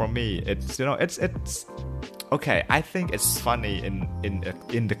know, for me, it's, you know, it's okay. I think it's funny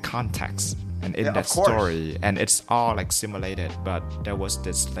in the context and in that story, and it's all like simulated. But there was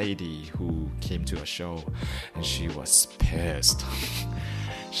this lady who came to a show, and she was pissed.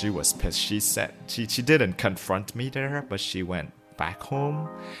 She was pissed. She said she didn't confront me there, but she went back home,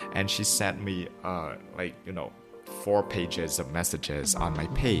 and she sent me 4 pages of messages on my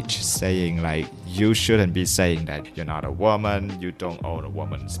page saying like, you shouldn't be saying that you're not a woman, you don't own a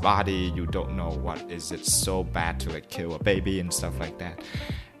woman's body, you don't know what is it so bad to like kill a baby and stuff like that.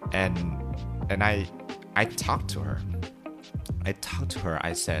 And I talked to her.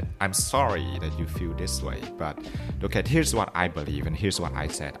 I said, I'm sorry that you feel this way, but look at, here's what I believe, and here's what I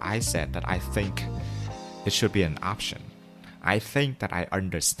said. I said that I think it should be an option. I think that I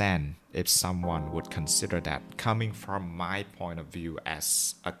understand if someone would consider that, coming from my point of view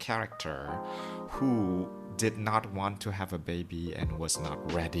as a character who did not want to have a baby and was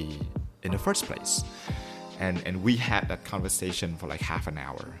not ready in the first place. And we had that conversation for like half an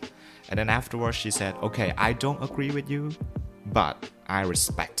hour. And then afterwards she said, okay, I don't agree with you, but I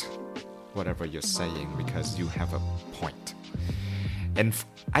respect whatever you're saying because you have a point. And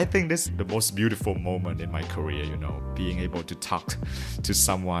I think this is the most beautiful moment in my career, you know, being able to talk to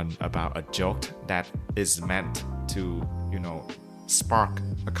someone about a joke that is meant to, you know, spark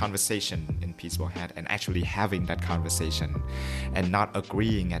a conversation in people's head, and actually having that conversation and not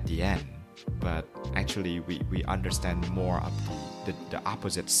agreeing at the end, but actually we understand more of the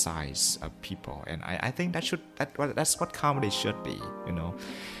opposite sides of people. And I think that's what comedy should be, you know.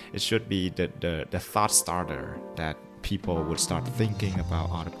 It should be the thought starter that people would start thinking about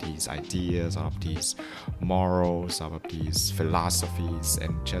all of these ideas, all of these morals, all of these philosophies,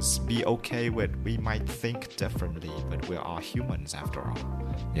 and just be okay with we might think differently, but we're all humans after all.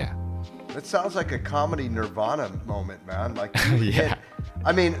 Yeah. It sounds like a comedy nirvana moment, man. Like, yeah.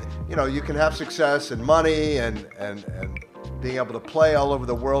 I mean, you know, you can have success and money and being able to play all over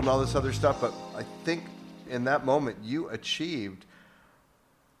the world and all this other stuff, but I think in that moment you achieved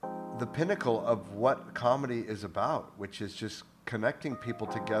the pinnacle of what comedy is about, which is just connecting people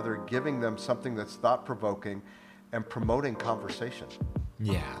together, giving them something that's thought-provoking, and promoting conversation.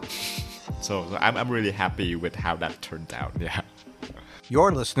 Yeah. So I'm really happy with how that turned out. Yeah.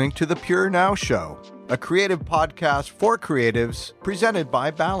 You're listening to The Pure Now Show, a creative podcast for creatives presented by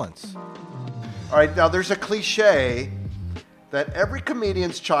Balance. All right, now there's a cliche that every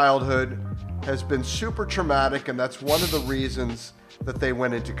comedian's childhood has been super traumatic, and that's one of the reasons that they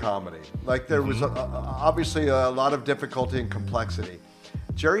went into comedy. Like, there was obviously a lot of difficulty and complexity.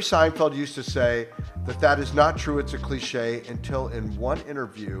 Jerry Seinfeld used to say that is not true, it's a cliche, until in one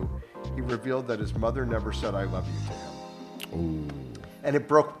interview he revealed that his mother never said I love you to him. Ooh. And it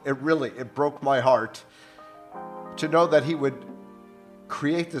broke my heart to know that he would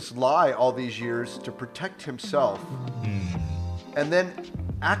create this lie all these years to protect himself. And then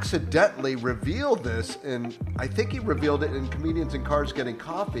accidentally revealed this I think he revealed it in Comedians in Cars Getting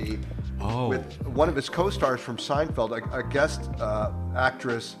Coffee with one of his co-stars from Seinfeld, a guest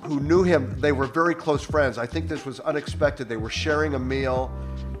actress who knew him. They were very close friends. I think this was unexpected. They were sharing a meal,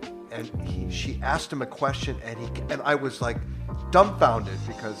 and she asked him a question, and I was like dumbfounded,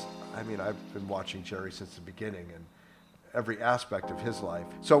 because I mean, I've been watching Jerry since the beginning and every aspect of his life.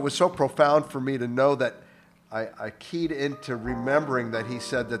 So it was so profound for me to know that I keyed into remembering that he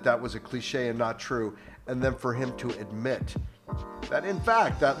said that was a cliche and not true, and then for him to admit that, in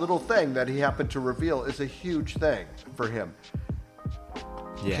fact, that little thing that he happened to reveal is a huge thing for him.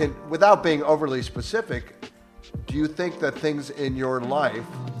 Yeah. Without being overly specific, do you think that things in your life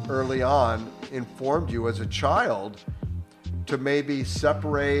early on informed you as a child to maybe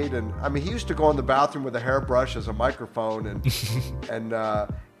separate. And I mean, he used to go in the bathroom with a hairbrush as a microphone, and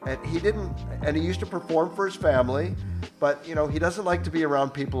he didn't, and he used to perform for his family, but you know, he doesn't like to be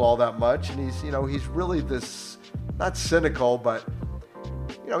around people all that much, and he's, you know, he's really this, not cynical, but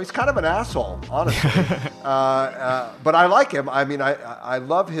you know, he's kind of an asshole, honestly. But I like him. I mean, I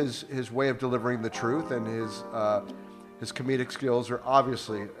love his way of delivering the truth, and his comedic skills are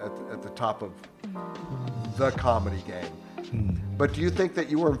obviously at the top of the comedy game. But do you think that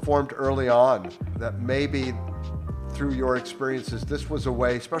you were informed early on that maybe through your experiences, this was a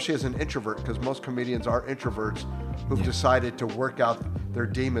way, especially as an introvert, because most comedians are introverts who've decided to work out their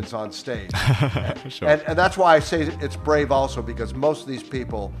demons on stage. Sure. And that's why I say it's brave also, because most of these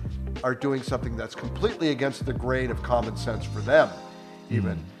people are doing something that's completely against the grain of common sense for them,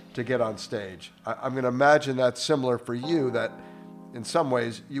 even to get on stage. I'm going to imagine that's similar for you, that in some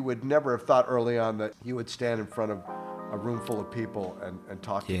ways you would never have thought early on that you would stand in front of a room full of people and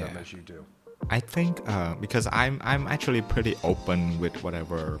talk to them as you do. I think because I'm actually pretty open with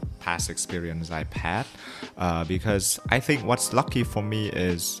whatever past experience I've had, because I think what's lucky for me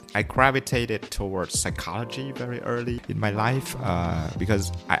is I gravitated towards psychology very early in my life,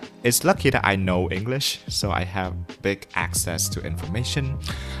 because it's lucky that I know English, so I have big access to information.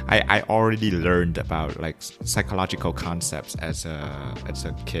 I already learned about like psychological concepts as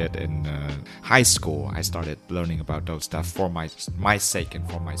a kid in high school. I started learning about those stuff for my sake and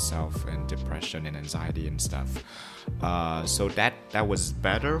for myself, and depression and anxiety and stuff. So that was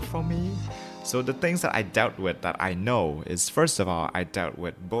better for me. So the things that I dealt with that I know is, first of all, I dealt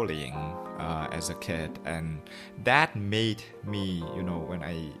with bullying as a kid, and that made me, you know, when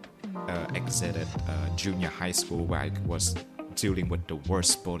I exited junior high school, where I was dealing with the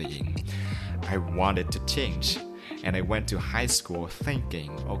worst bullying, I wanted to change. And I went to high school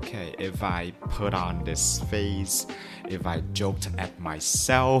thinking, okay, if I put on this face, if I joked at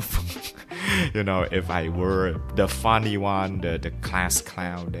myself, you know, if I were the funny one, the class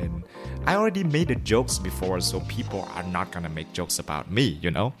clown, then I already made the jokes before, so people are not gonna make jokes about me, you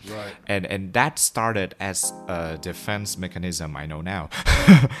know? Right. And that started as a defense mechanism, I know now.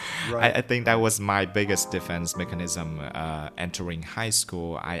 Right. I think that was my biggest defense mechanism entering high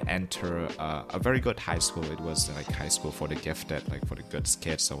school. I entered a very good high school. It was like high school for the gifted, like for the good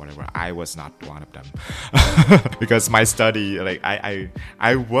kids or whatever. I was not one of them because my study, like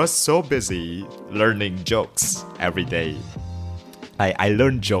I was so busy learning jokes every day. I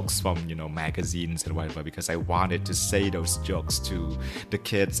learned jokes from, you know, magazines and whatever, because I wanted to say those jokes to the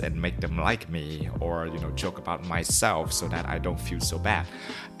kids and make them like me, or, you know, joke about myself so that I don't feel so bad.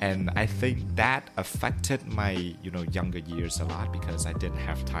 And I think that affected my, you know, younger years a lot, because I didn't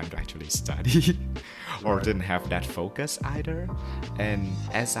have time to actually study or didn't have that focus either. And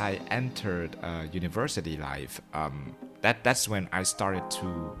as I entered university life, that's when I started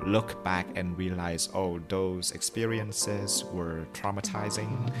to look back and realize, oh, those experiences were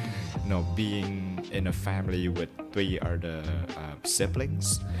traumatizing. You know, being in a family with 3 other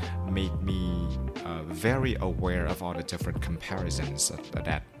siblings made me very aware of all the different comparisons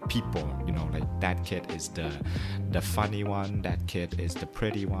that people, you know, like that kid is the funny one, that kid is the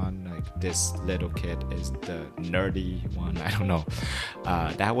pretty one, like this little kid is the nerdy one. I don't know.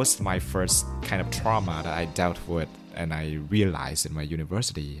 That was my first kind of trauma that I dealt with, and I realized in my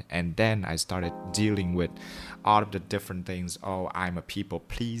university. And then I started dealing with all of the different things. Oh, I'm a people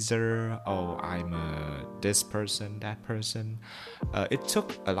pleaser. Oh, I'm this person, that person. It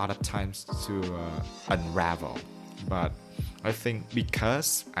took a lot of time to unravel, but I think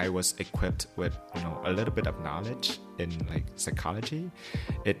because I was equipped with, you know, a little bit of knowledge in like psychology,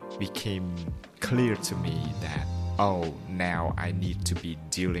 it became clear to me that, oh, now I need to be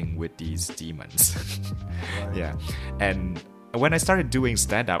dealing with these demons. Right. Yeah. And when I started doing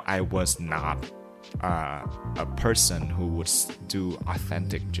stand-up, I was not a person who would do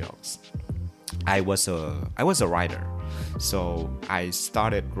authentic jokes. I was a writer, so I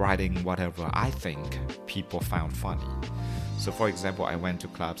started writing whatever I think people found funny. So for example, I went to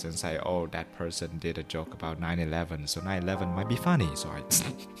clubs and say, oh, that person did a joke about 9/11, so 9/11 might be funny. So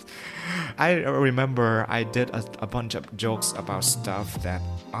I remember I did a bunch of jokes about stuff that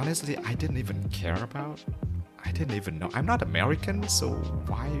honestly I didn't even care about. I didn't even know. I'm not American, so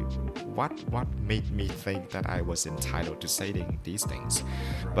what made me think that I was entitled to saying these things?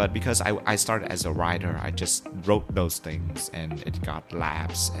 But because I started as a writer, I just wrote those things, and it got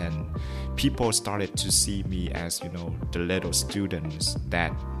laughs, and people started to see me as, you know, the little students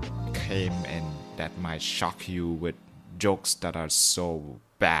that came and that might shock you with jokes that are so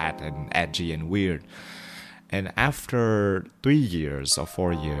bad and edgy and weird. And after 3 years or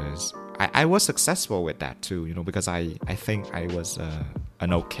 4 years, I was successful with that too, because I think I was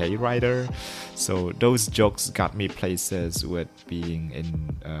an okay writer. So those jokes got me places with being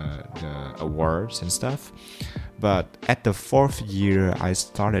in the awards and stuff. But at the 4th year, I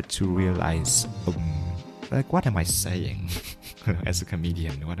started to realize, what am I saying? As a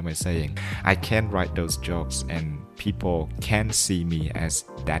comedian, what am I saying? I can't write those jokes, and people can see me as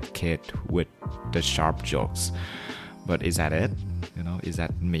that kid with the sharp jokes. But is that it? Is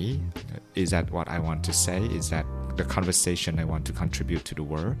that me? Is that what I want to say? Is that the conversation I want to contribute to the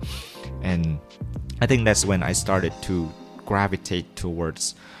world? And I think that's when I started to gravitate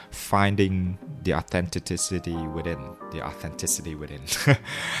towards finding the authenticity within,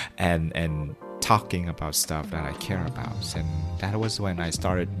 and talking about stuff that I care about. And that was when I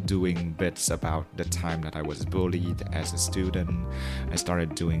started doing bits about the time that I was bullied as a student. I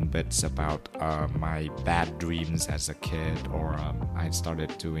started doing bits about my bad dreams as a kid, or I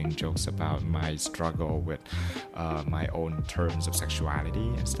started doing jokes about my struggle with my own terms of sexuality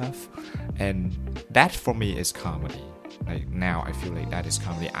and stuff. And that for me is comedy. Like now I feel like that is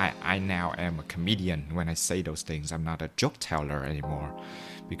comedy. I now am a comedian when I say those things. I'm not a joke teller anymore,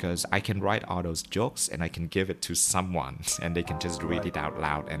 because I can write all those jokes and I can give it to someone and they can just read it out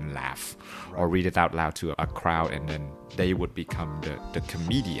loud and laugh, or read it out loud to a crowd, and then they would become the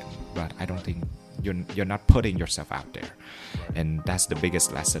comedian. But I don't think you're not putting yourself out there. And that's the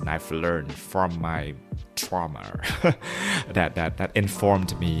biggest lesson I've learned from my trauma that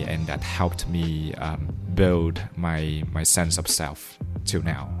informed me and that helped me build my sense of self till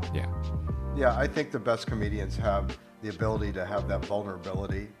now. Yeah, I think the best comedians have the ability to have that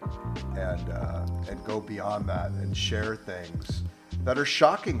vulnerability and go beyond that and share things that are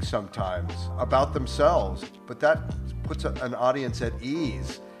shocking sometimes about themselves, but that puts an audience at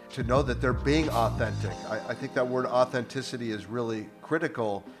ease to know that they're being authentic. I think that word authenticity is really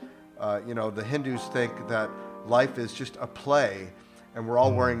critical. The Hindus think that life is just a play, and we're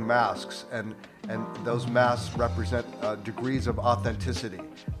all wearing masks, and those masks represent degrees of authenticity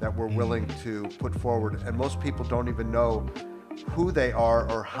that we're willing to put forward. And most people don't even know who they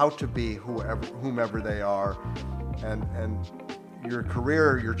are or how to be whomever they are. And your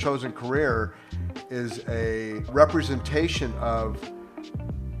career, your chosen career, is a representation of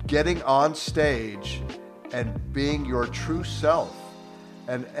getting on stage and being your true self.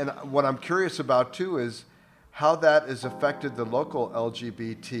 And what I'm curious about too is how that has affected the local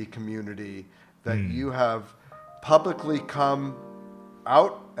LGBT community, that you have publicly come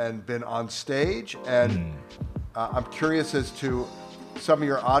out and been on stage. And I'm curious as to some of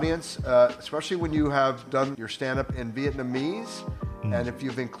your audience, especially when you have done your stand-up in Vietnamese, and if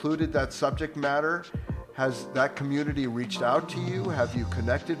you've included that subject matter. Has that community reached out to you? Have you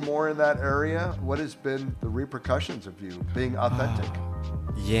connected more in that area? What has been the repercussions of you being authentic?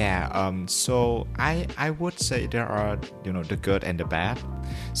 So I would say there are, the good and the bad.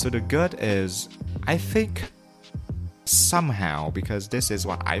 So the good is, I think somehow, because this is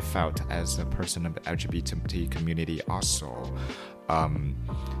what I felt as a person of the LGBT community also,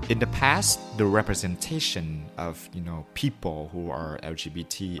 in the past, the representation of, people who are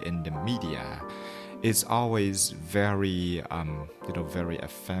LGBT in the media is always very, very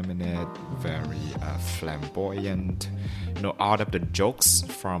effeminate, very flamboyant. All of the jokes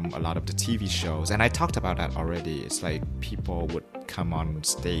from a lot of the TV shows, and I talked about that already. It's like people would come on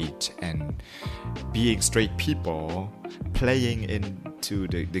stage and being straight people playing into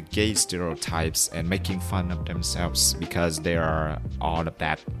the gay stereotypes and making fun of themselves because they are all of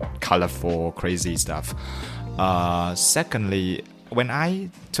that colorful, crazy stuff. Secondly, when I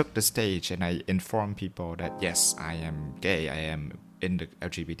took the stage and I informed people that yes, I am gay, I am in the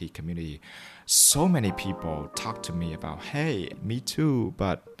LGBT community, so many people talk to me about, hey, me too,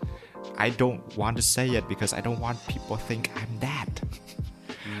 but I don't want to say it because I don't want people to think I'm that.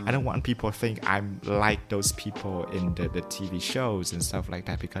 I don't want people to think I'm like those people in the TV shows and stuff like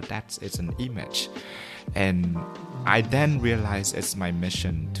that, because it's an image. And I then realized it's my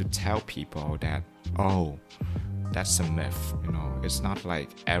mission to tell people that, that's a myth. It's not like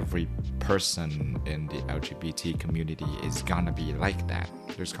every person in the LGBT community is gonna be like that.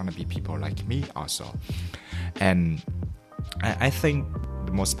 There's gonna be people like me also. And I think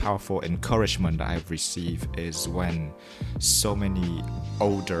the most powerful encouragement that I've received is when so many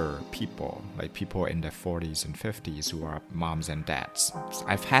older people, like people in their 40s and 50s who are moms and dads,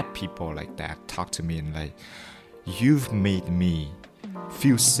 I've had people like that talk to me and like, you've made me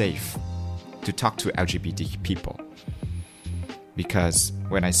feel safe to talk to LGBT people, because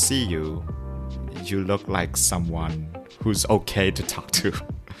when I see you, you look like someone who's okay to talk to.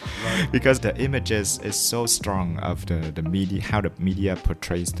 because the images is so strong of the media, how the media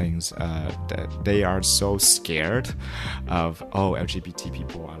portrays things, that they are so scared of, oh, LGBT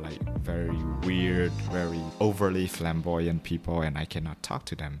people are like very weird, very overly flamboyant people, and I cannot talk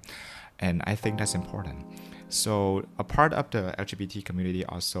to them. And I think that's important. So a part of the LGBT community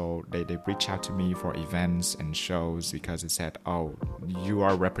also, they reach out to me for events and shows because it said, oh, you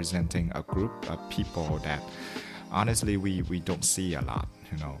are representing a group of people that honestly we don't see a lot,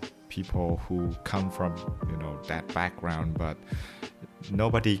 people who come from, that background, but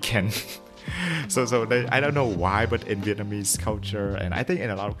nobody can. So they, I don't know why, but in Vietnamese culture, and I think in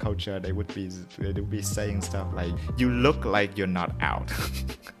a lot of culture, they would be saying stuff like, you look like you're not out.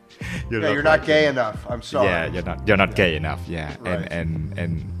 You're not gay enough. I'm sorry. Yeah, you're not gay enough. Yeah, right.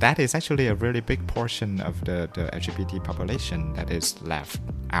 and that is actually a really big portion of the LGBT population that is left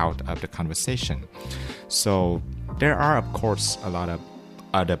out of the conversation. So there are, of course, a lot of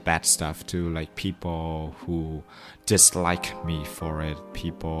other bad stuff too, like people who dislike me for it,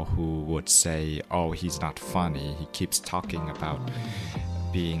 people who would say, oh, he's not funny, he keeps talking about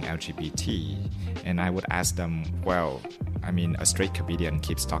being LGBT. And I would ask them, well, I mean, a straight comedian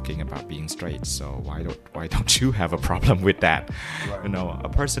keeps talking about being straight, so why don't you have a problem with that? Right. A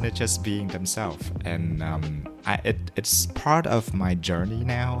person is just being themselves, and it's part of my journey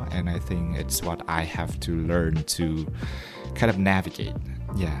now, and I think it's what I have to learn to kind of navigate.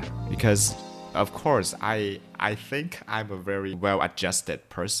 Yeah, because of course I think I'm a very well-adjusted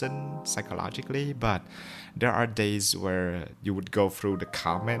person psychologically, but there are days where you would go through the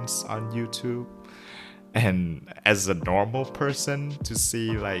comments on YouTube, and as a normal person to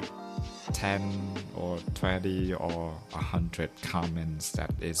see like 10 or 20 or 100 comments that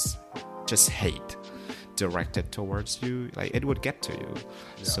is just hate directed towards you, like it would get to you.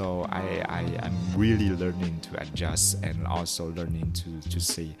 Yeah. So I am really learning to adjust, and also learning to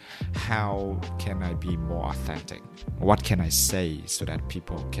see how can I be more authentic, what can I say so that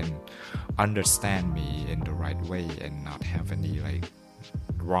people can understand me in the right way and not have any like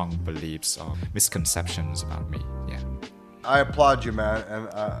wrong beliefs or misconceptions about me. Yeah, I applaud you, man, and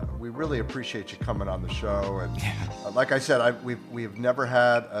we really appreciate you coming on the show. And like I said, we've never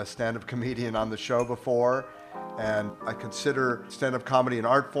had a stand-up comedian on the show before, and I consider stand-up comedy an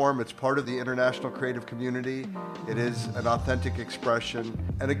art form. It's part of the international creative community. It is an authentic expression,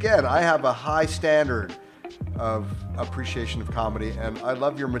 and again, I have a high standard of appreciation of comedy, and I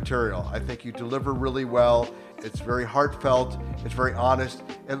love your material. I think you deliver really well. It's very heartfelt. It's very honest.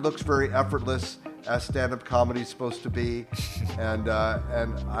 It looks very effortless, as stand-up comedy is supposed to be, and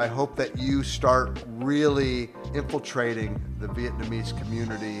I hope that you start really infiltrating the Vietnamese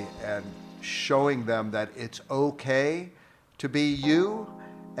community and showing them that it's okay to be you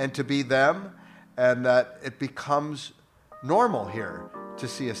and to be them, and that it becomes normal here to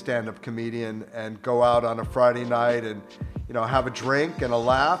see a stand-up comedian and go out on a Friday night and have a drink and a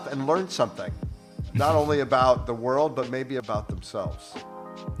laugh and learn something, not only about the world but maybe about themselves.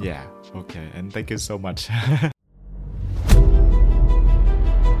 Yeah, okay, and thank you so much.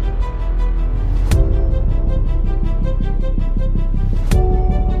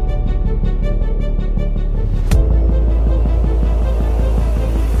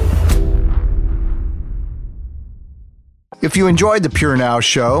 If you enjoyed the Pure Now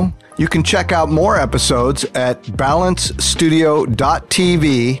show, you can check out more episodes at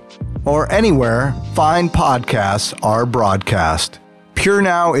balancestudio.tv or anywhere fine podcasts are broadcast. Pure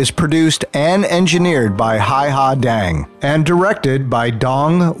Now is produced and engineered by Hai Ha Dang and directed by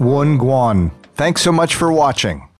Dong Won Guan. Thanks so much for watching.